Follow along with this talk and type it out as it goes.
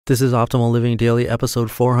This is Optimal Living Daily, episode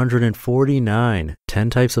 449, 10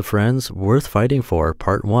 Types of Friends Worth Fighting For,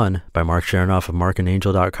 Part 1, by Marc Chernoff of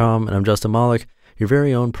MarcAndAngel.com, and I'm Justin Malik, your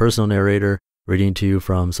very own personal narrator, reading to you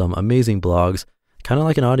from some amazing blogs, kind of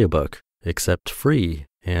like an audiobook, except free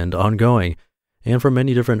and ongoing, and from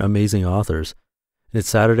many different amazing authors. And it's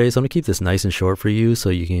Saturday, so I'm going to keep this nice and short for you so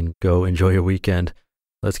you can go enjoy your weekend.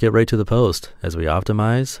 Let's get right to the post as we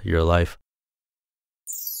optimize your life.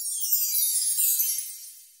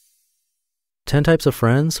 10 Types of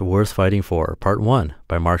Friends Worth Fighting For, Part 1,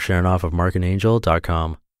 by Marc Chernoff of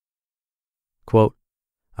MarcAndAngel.com. Quote,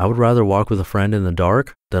 I would rather walk with a friend in the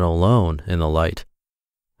dark than alone in the light.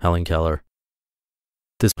 Helen Keller.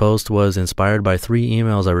 This post was inspired by 3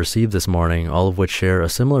 emails I received this morning, all of which share a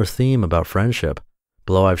similar theme about friendship.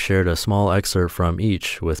 Below I've shared a small excerpt from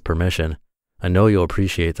each with permission. I know you'll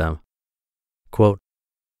appreciate them. Quote,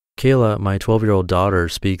 Kayla, my 12-year-old daughter,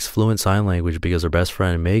 speaks fluent sign language because her best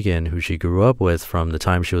friend Megan, who she grew up with from the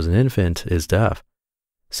time she was an infant, is deaf.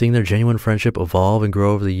 Seeing their genuine friendship evolve and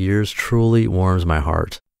grow over the years truly warms my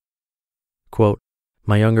heart. Quote,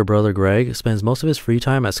 my younger brother Greg spends most of his free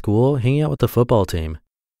time at school hanging out with the football team.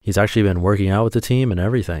 He's actually been working out with the team and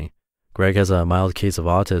everything. Greg has a mild case of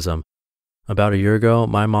autism. About a year ago,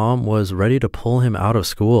 my mom was ready to pull him out of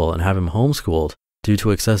school and have him homeschooled due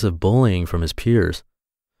to excessive bullying from his peers.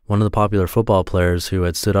 One of the popular football players who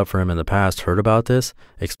had stood up for him in the past heard about this,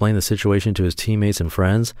 explained the situation to his teammates and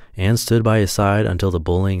friends, and stood by his side until the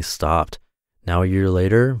bullying stopped. Now a year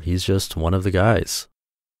later, he's just one of the guys.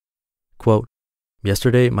 Quote,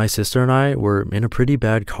 yesterday, my sister and I were in a pretty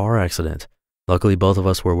bad car accident. Luckily, both of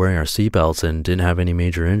us were wearing our seatbelts and didn't have any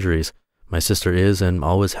major injuries. My sister is and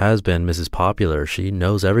always has been Mrs. Popular. She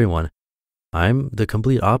knows everyone. I'm the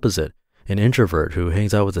complete opposite, an introvert who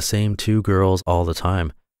hangs out with the same 2 girls all the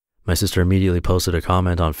time. My sister immediately posted a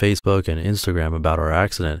comment on Facebook and Instagram about our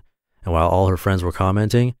accident, and while all her friends were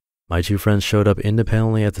commenting, my 2 friends showed up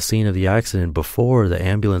independently at the scene of the accident before the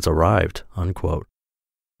ambulance arrived, unquote.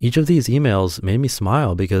 Each of these emails made me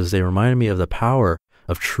smile because they reminded me of the power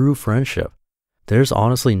of true friendship. There's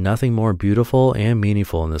honestly nothing more beautiful and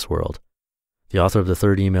meaningful in this world. The author of the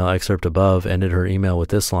 3rd email excerpt above ended her email with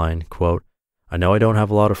this line, quote, I know I don't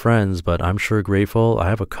have a lot of friends, but I'm sure grateful I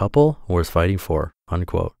have a couple worth fighting for,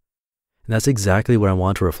 unquote. And that's exactly what I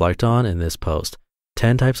want to reflect on in this post.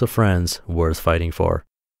 10 types of friends worth fighting for.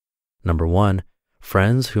 Number 1,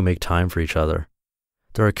 friends who make time for each other.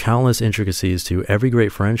 There are countless intricacies to every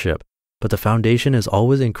great friendship, but the foundation is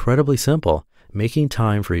always incredibly simple, making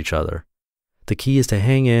time for each other. The key is to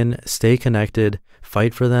hang in, stay connected,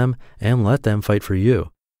 fight for them, and let them fight for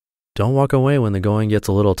you. Don't walk away when the going gets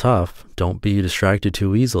a little tough. Don't be distracted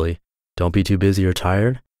too easily. Don't be too busy or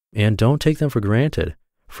tired. And don't take them for granted.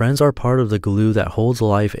 Friends are part of the glue that holds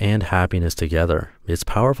life and happiness together. It's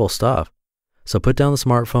powerful stuff. So put down the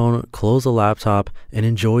smartphone, close the laptop, and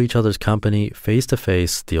enjoy each other's company face to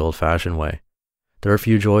face the old-fashioned way. There are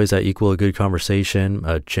few joys that equal a good conversation,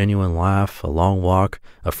 a genuine laugh, a long walk,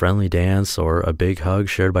 a friendly dance, or a big hug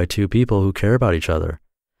shared by 2 people who care about each other.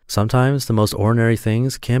 Sometimes the most ordinary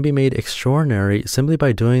things can be made extraordinary simply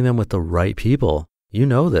by doing them with the right people. You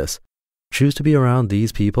know this. Choose to be around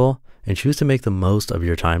these people and choose to make the most of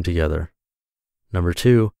your time together. Number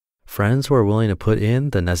 2, friends who are willing to put in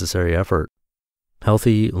the necessary effort.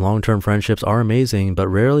 Healthy, long-term friendships are amazing, but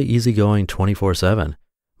rarely easygoing 24/7.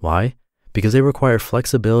 Why? Because they require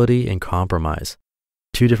flexibility and compromise.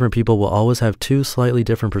 2 different people will always have 2 slightly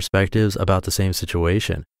different perspectives about the same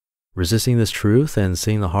situation. Resisting this truth and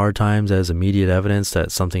seeing the hard times as immediate evidence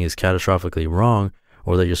that something is catastrophically wrong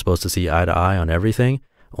or that you're supposed to see eye to eye on everything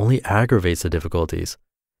only aggravates the difficulties.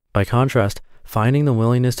 By contrast, finding the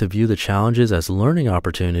willingness to view the challenges as learning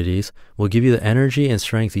opportunities will give you the energy and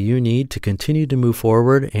strength you need to continue to move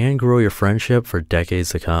forward and grow your friendship for decades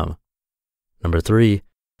to come. Number 3,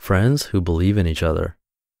 friends who believe in each other.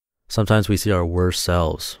 Sometimes we see our worst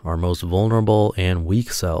selves, our most vulnerable and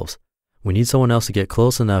weak selves. We need someone else to get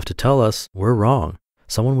close enough to tell us we're wrong,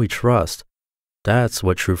 someone we trust. That's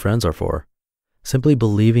what true friends are for. Simply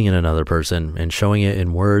believing in another person and showing it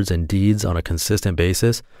in words and deeds on a consistent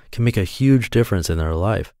basis can make a huge difference in their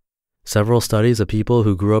life. Several studies of people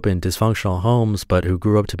who grew up in dysfunctional homes but who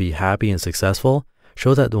grew up to be happy and successful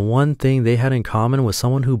show that the one thing they had in common was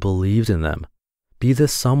someone who believed in them. Be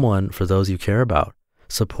this someone for those you care about.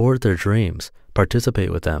 Support their dreams,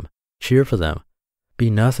 participate with them, cheer for them. Be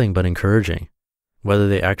nothing but encouraging. Whether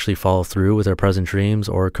they actually follow through with their present dreams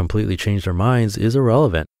or completely change their minds is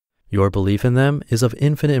irrelevant. Your belief in them is of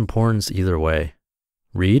infinite importance either way.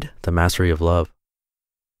 Read The Mastery of Love.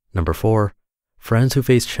 Number 4, friends who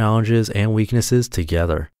face challenges and weaknesses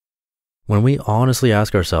together. When we honestly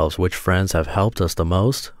ask ourselves which friends have helped us the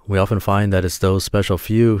most, we often find that it's those special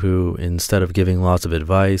few who, instead of giving lots of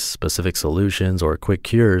advice, specific solutions, or quick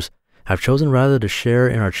cures, have chosen rather to share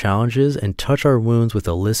in our challenges and touch our wounds with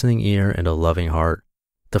a listening ear and a loving heart.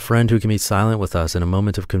 The friend who can be silent with us in a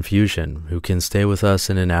moment of confusion, who can stay with us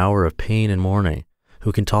in an hour of pain and mourning,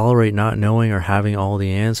 who can tolerate not knowing or having all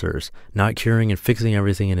the answers, not curing and fixing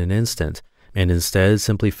everything in an instant, and instead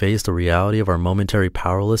simply face the reality of our momentary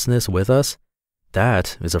powerlessness with us,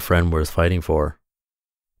 that is a friend worth fighting for.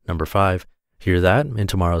 Number 5, hear that in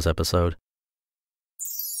tomorrow's episode.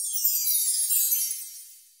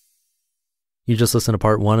 You just listened to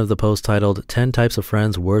part 1 of the post titled 10 Types of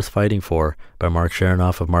Friends Worth Fighting For by Marc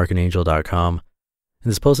Chernoff of MarcAndAngel.com.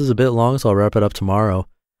 And this post is a bit long, so I'll wrap it up tomorrow.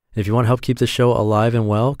 If you want to help keep the show alive and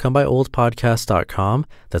well, come by oldpodcast.com,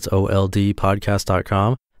 that's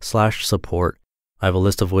oldpodcast.com/support. I have a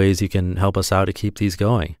list of ways you can help us out to keep these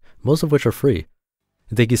going, most of which are free.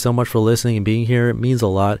 And thank you so much for listening and being here. It means a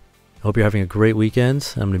lot. I hope you're having a great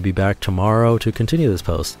weekend. I'm going to be back tomorrow to continue this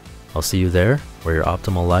post. I'll see you there, where your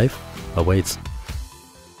optimal life awaits.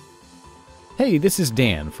 Hey, this is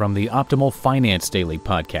Dan from the Optimal Finance Daily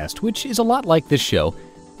podcast, which is a lot like this show,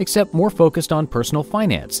 except more focused on personal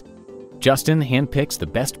finance. Justin handpicks the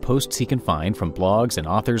best posts he can find from blogs and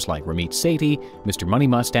authors like Ramit Sethi, Mr. Money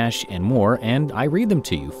Mustache, and more, and I read them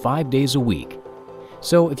to you 5 days a week.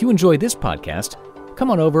 So if you enjoy this podcast,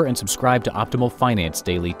 come on over and subscribe to Optimal Finance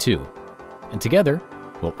Daily too. And together,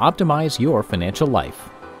 we'll optimize your financial life.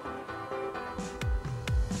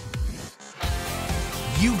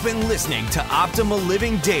 You've been listening to Optimal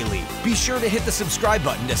Living Daily. Be sure to hit the subscribe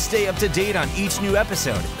button to stay up to date on each new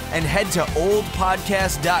episode, and head to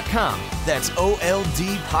oldpodcast.com, that's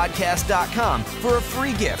oldpodcast.com, for a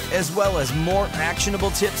free gift as well as more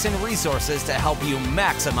actionable tips and resources to help you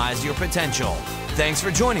maximize your potential. Thanks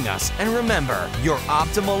for joining us, and remember, your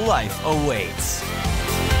optimal life awaits.